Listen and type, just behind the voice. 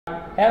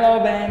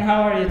Hello Ben,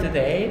 how are you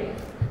today?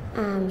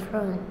 I'm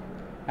from.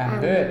 I'm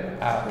good.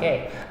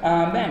 Okay.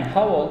 Ben,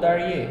 how old are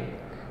you?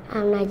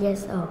 I'm 9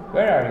 years old.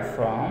 Where are you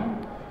from?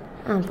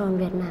 I'm from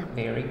Vietnam.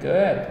 Very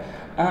good.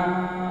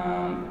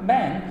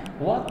 Ben,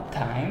 what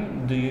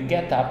time do you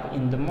get up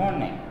in the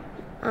morning?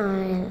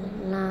 I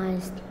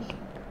like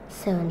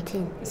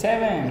 17.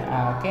 7.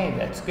 Okay,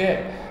 that's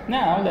good.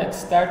 Now let's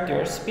start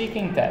your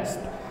speaking test.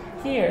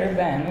 Here,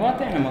 Ben, what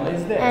animal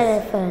is this?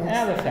 Elephant.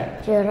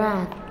 Elephant.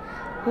 Giraffe.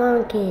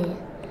 Monkey.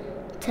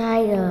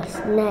 Tiger.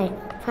 Snake.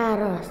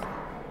 Parrot.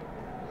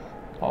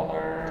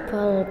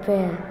 Polar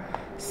bear.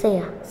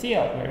 Seal.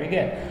 Seal, very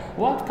good.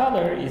 What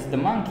color is the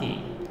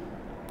monkey?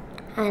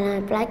 I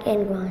like black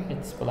and white.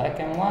 It's black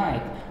and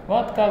white.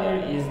 What color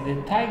is the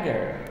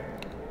tiger?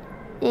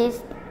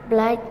 It's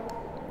black.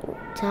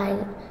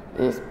 Tiger.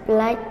 It's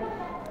black,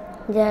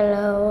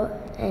 yellow,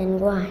 and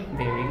white.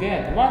 Very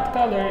good. What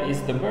color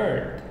is the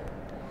bird?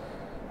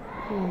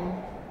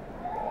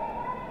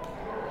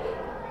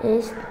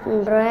 It's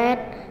red,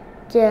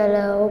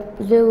 yellow,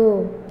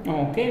 blue.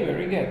 Okay,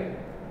 very good.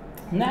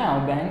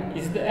 Now, Ben,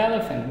 is the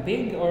elephant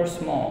big or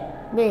small?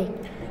 Big.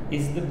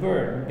 Is the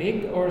bird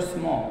big or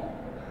small?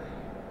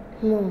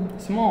 Small.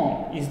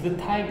 Small. Is the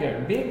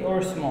tiger big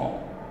or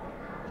small?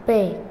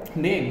 Big.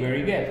 Big,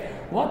 very good.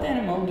 What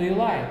animal do you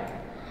like?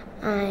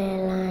 I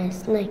like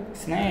snake.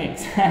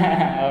 Snakes.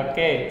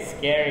 Okay,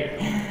 scary.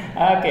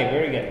 Okay,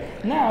 very good.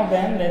 Now,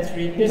 Ben, let's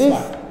read this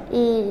one.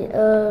 Is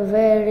a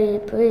very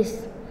big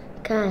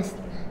cat.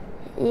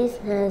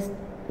 It has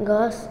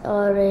got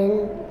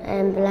orange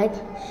and black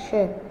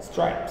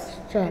Stripes.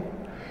 strap.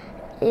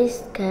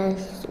 It can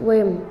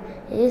swim.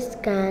 It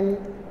can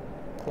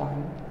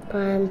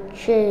climb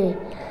tree.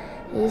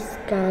 It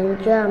can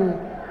jump,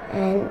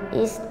 and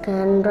it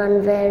can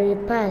run very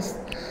fast.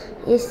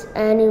 It's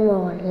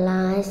animal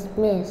like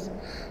mice.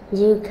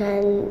 You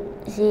can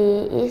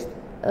see it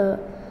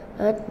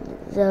at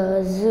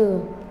the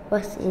zoo.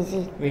 What is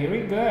it?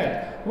 Very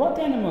good. What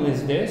animal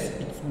is this?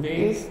 It's big.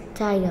 It's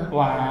tiger.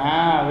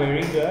 Wow,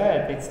 very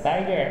good. It's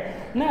tiger.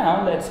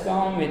 Now let's go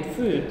on with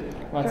food.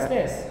 What's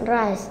this?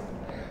 Rice,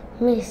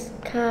 meat,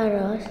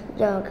 carrots,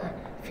 yogurt,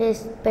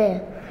 fish,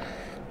 pear,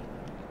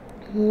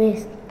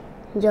 meat,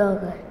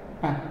 yogurt,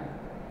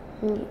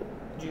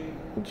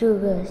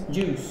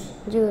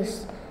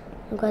 juice,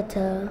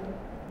 water,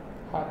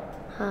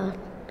 hot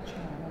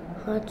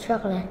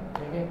chocolate,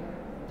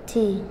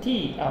 tea.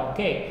 Tea.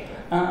 Okay.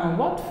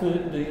 What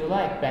food do you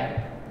like,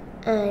 Ben?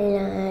 I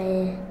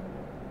like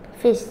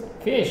fish.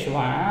 Fish.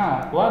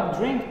 Wow. What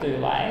drink do you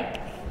like?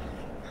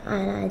 I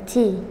like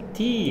tea.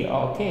 Tea.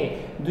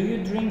 Okay. Do you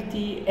drink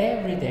tea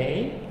every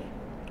day?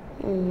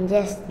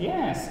 Yes.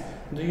 Yes.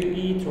 Do you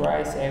eat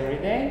rice every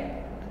day?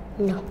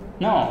 No.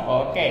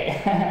 No. Okay.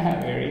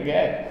 Very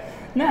good.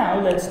 Now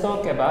let's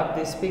talk about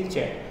this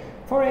picture.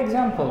 For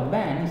example,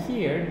 Ben,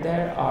 here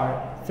there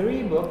are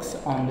 3 books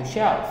on the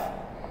shelf.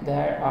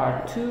 There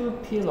are 2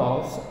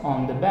 pillows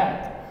on the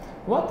bed.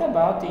 What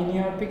about in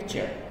your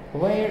picture?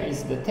 Where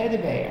is the teddy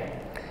bear?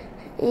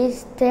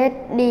 It's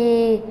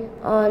teddy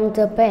on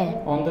the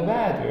bed. On the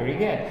bed, very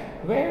good.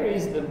 Where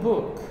is the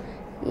book?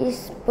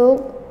 It's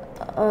book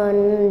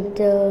on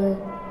the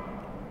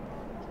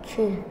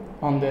chair.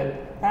 On the,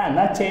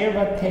 not chair,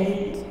 but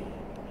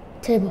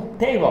Table.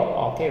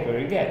 Table. Okay,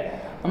 very good.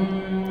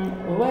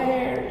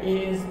 Where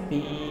is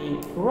the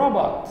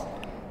robot?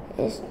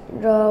 It's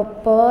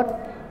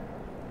robot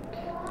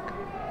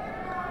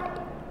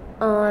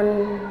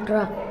on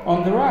rock.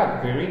 On the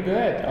rock, very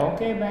good.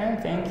 Okay,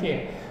 Ben, thank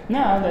you.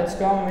 Now let's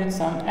go on with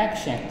some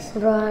actions.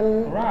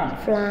 Run.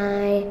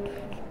 Fly.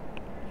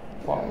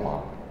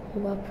 Walk.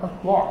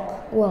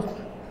 Walk.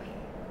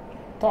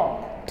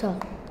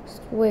 Talk.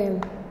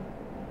 Swim.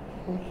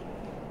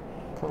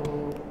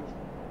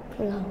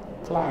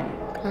 Climb.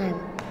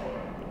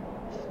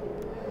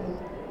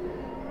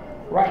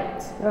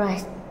 Write.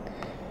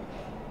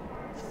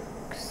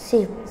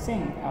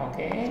 Sing.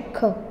 Okay.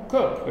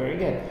 Cook. Very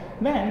good.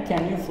 Ben,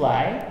 can you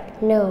fly?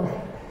 No.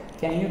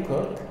 Can you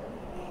cook?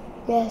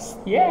 Yes.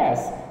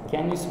 Yes.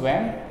 Can you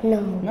swim? No.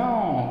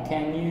 No.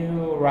 Can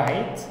you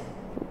write?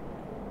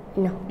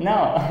 No.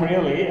 No,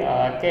 really?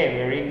 Okay,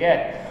 very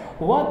good.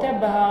 What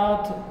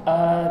about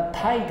a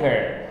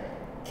tiger?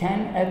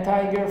 Can a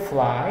tiger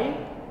fly?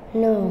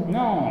 No.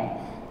 No.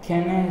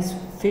 Can a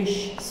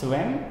fish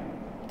swim?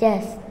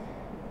 Yes.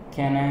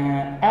 Can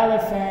an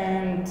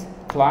elephant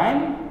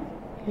climb?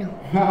 No.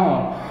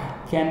 No.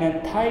 Can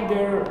a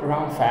tiger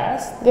run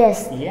fast?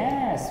 Yes.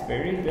 Yes,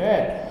 very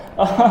good.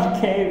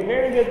 Okay,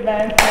 very good,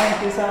 Ben.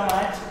 Thank you so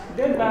much.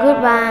 Goodbye.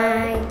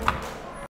 Goodbye.